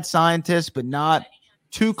the mad scientist, but not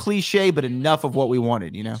too cliche, but enough of what we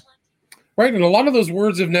wanted, Right, and a lot of those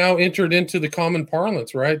words have now entered into the common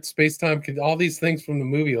parlance, right? Space-time, all these things from the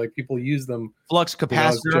movie, like people use them. Flux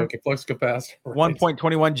capacitor. Flux capacitor. Right?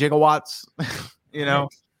 1.21 gigawatts, Right.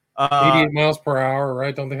 88 miles per hour,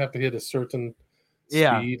 right? Don't they have to hit a certain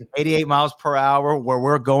speed? 88 miles per hour. Where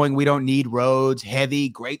we're going, we don't need roads. Heavy,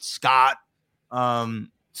 great Scott.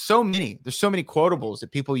 So many. There's so many quotables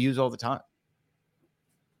that people use all the time.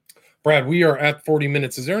 Brad, we are at 40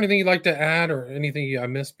 minutes. Is there anything you'd like to add or anything I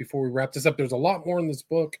missed before we wrap this up? There's a lot more in this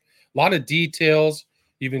book, a lot of details.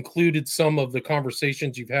 You've included some of the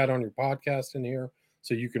conversations you've had on your podcast in here,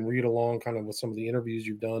 so you can read along kind of with some of the interviews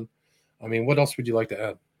you've done. I mean, what else would you like to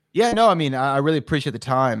add? Yeah, no, I mean, I really appreciate the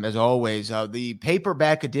time, as always. The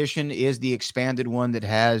paperback edition is the expanded one that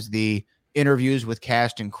has the interviews with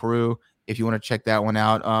cast and crew, if you want to check that one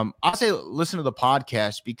out. I say listen to the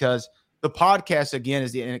podcast, because the podcast, again,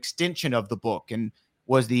 is an extension of the book and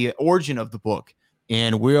was the origin of the book.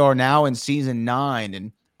 And we are now in season 9,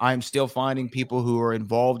 and I'm still finding people who are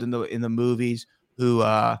involved in the movies,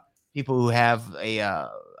 people who have I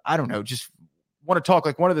don't know, just want to talk.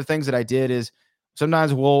 Like, one of the things that I did is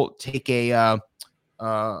sometimes we'll take a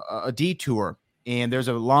detour, and there's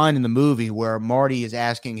a line in the movie where Marty is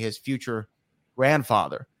asking his future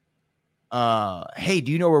grandfather, hey,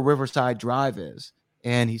 do you know where Riverside Drive is?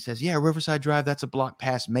 And he says, yeah, Riverside Drive, that's a block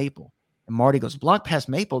past Maple. And Marty goes, block past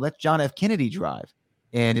Maple? That's John F. Kennedy Drive.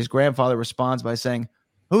 And his grandfather responds by saying,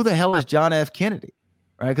 who the hell is John F. Kennedy?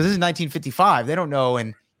 Right? Because this is 1955. They don't know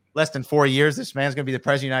in less than 4 years this man's going to be the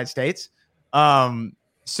president of the United States.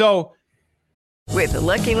 So with the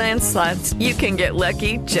Lucky Land Slots, you can get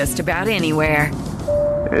lucky just about anywhere.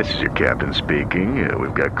 This is your captain speaking.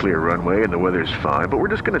 We've got clear runway and the weather's fine, but we're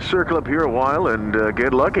just going to circle up here a while and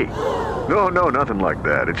get lucky. No, nothing like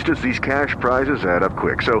that. It's just these cash prizes add up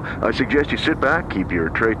quick. So I suggest you sit back, keep your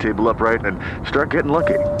tray table upright, and start getting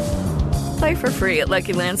lucky. Play for free at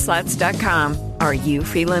LuckyLandSlots.com. Are you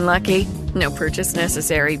feeling lucky? No purchase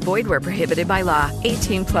necessary. Void where prohibited by law.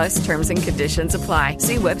 18+ terms and conditions apply.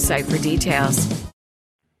 See website for details.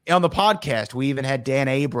 On the podcast, we even had Dan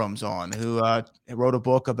Abrams on, who wrote a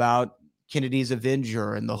book about Kennedy's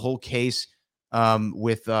Avenger and the whole case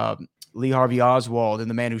with Lee Harvey Oswald and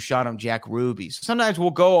the man who shot him, Jack Ruby. So sometimes we'll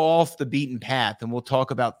go off the beaten path and we'll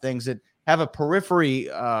talk about things that have a periphery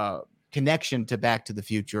connection to Back to the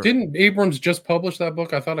Future. Didn't Abrams just publish that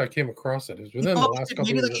book? I thought I came across it. It was within the last couple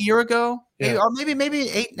maybe of like years. a year ago, Yeah. or maybe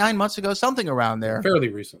 8-9 months ago, something around there. Fairly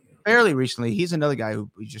recently. He's another guy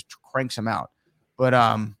who just cranks them out. But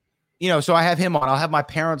so I have him on. I'll have my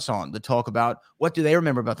parents on to talk about what do they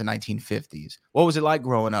remember about the 1950s. What was it like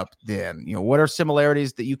growing up then? What are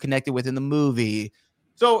similarities that you connected with in the movie?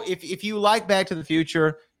 So if you like Back to the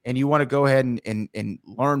Future and you want to go ahead and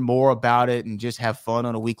learn more about it and just have fun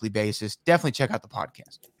on a weekly basis, definitely check out the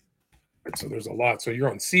podcast. So there's a lot. So you're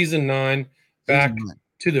on season 9, Back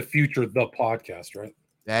to the Future, the podcast, right?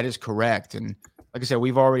 That is correct. And like I said,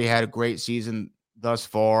 we've already had a great season thus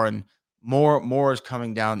far, and more is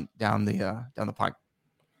coming down the pipe.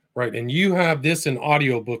 Right. And you have this in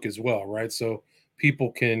audiobook as well, right? So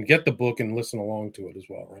people can get the book and listen along to it as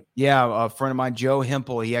well, right? Yeah, a friend of mine, Joe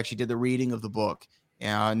Hempel, he actually did the reading of the book.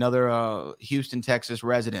 Another Houston, Texas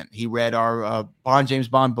resident. He read our James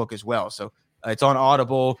Bond book as well. So it's on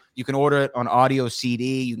Audible. You can order it on audio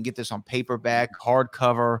CD. You can get this on paperback,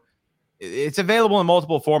 hardcover. It's available in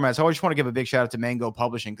multiple formats. I just want to give a big shout out to Mango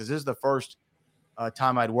Publishing because this is the first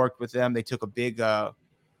time I'd worked with them. They took a big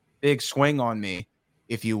swing on me,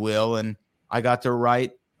 if you will, and I got to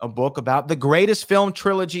write a book about the greatest film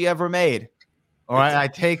trilogy ever made. All right,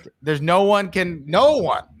 there's no one can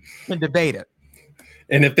debate it.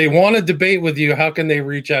 And if they want to debate with you, how can they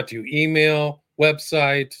reach out to you? Email,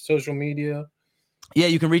 website, social media? Yeah,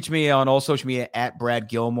 you can reach me on all social media at Brad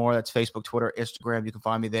Gilmore. That's Facebook, Twitter, Instagram. You can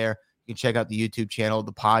find me there. You can check out the YouTube channel,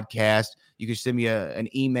 the podcast. You can send me an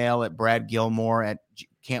email at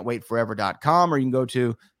bradgilmore@can'twaitforever.com, or you can go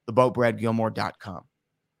to theboatbradgilmore.com.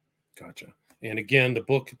 Gotcha. And again, the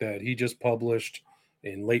book that he just published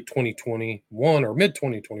in late 2021 or mid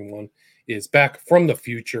 2021 is Back from the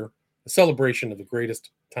Future, a celebration of the greatest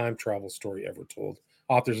time travel story ever told.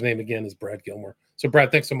 Author's name again is Brad Gilmore. So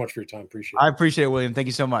Brad, thanks so much for your time. Appreciate it. I appreciate it, William. Thank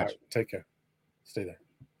you so much. Right, take care. Stay there.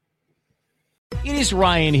 It is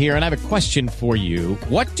Ryan here, and I have a question for you.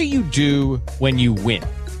 What do you do when you win?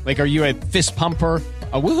 Like, are you a fist pumper,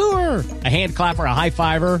 a woohooer, a hand clapper, a high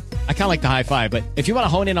fiver? I kind of like the high five, but if you want to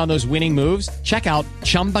hone in on those winning moves, check out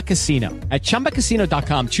Chumba Casino. At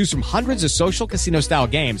ChumbaCasino.com, choose from hundreds of social casino-style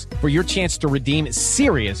games for your chance to redeem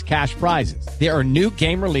serious cash prizes. There are new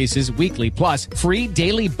game releases weekly, plus free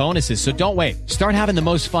daily bonuses, so don't wait. Start having the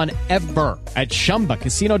most fun ever at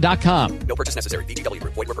ChumbaCasino.com. No purchase necessary. VGW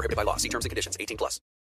Group. Void where prohibited by law. See terms and conditions. 18+.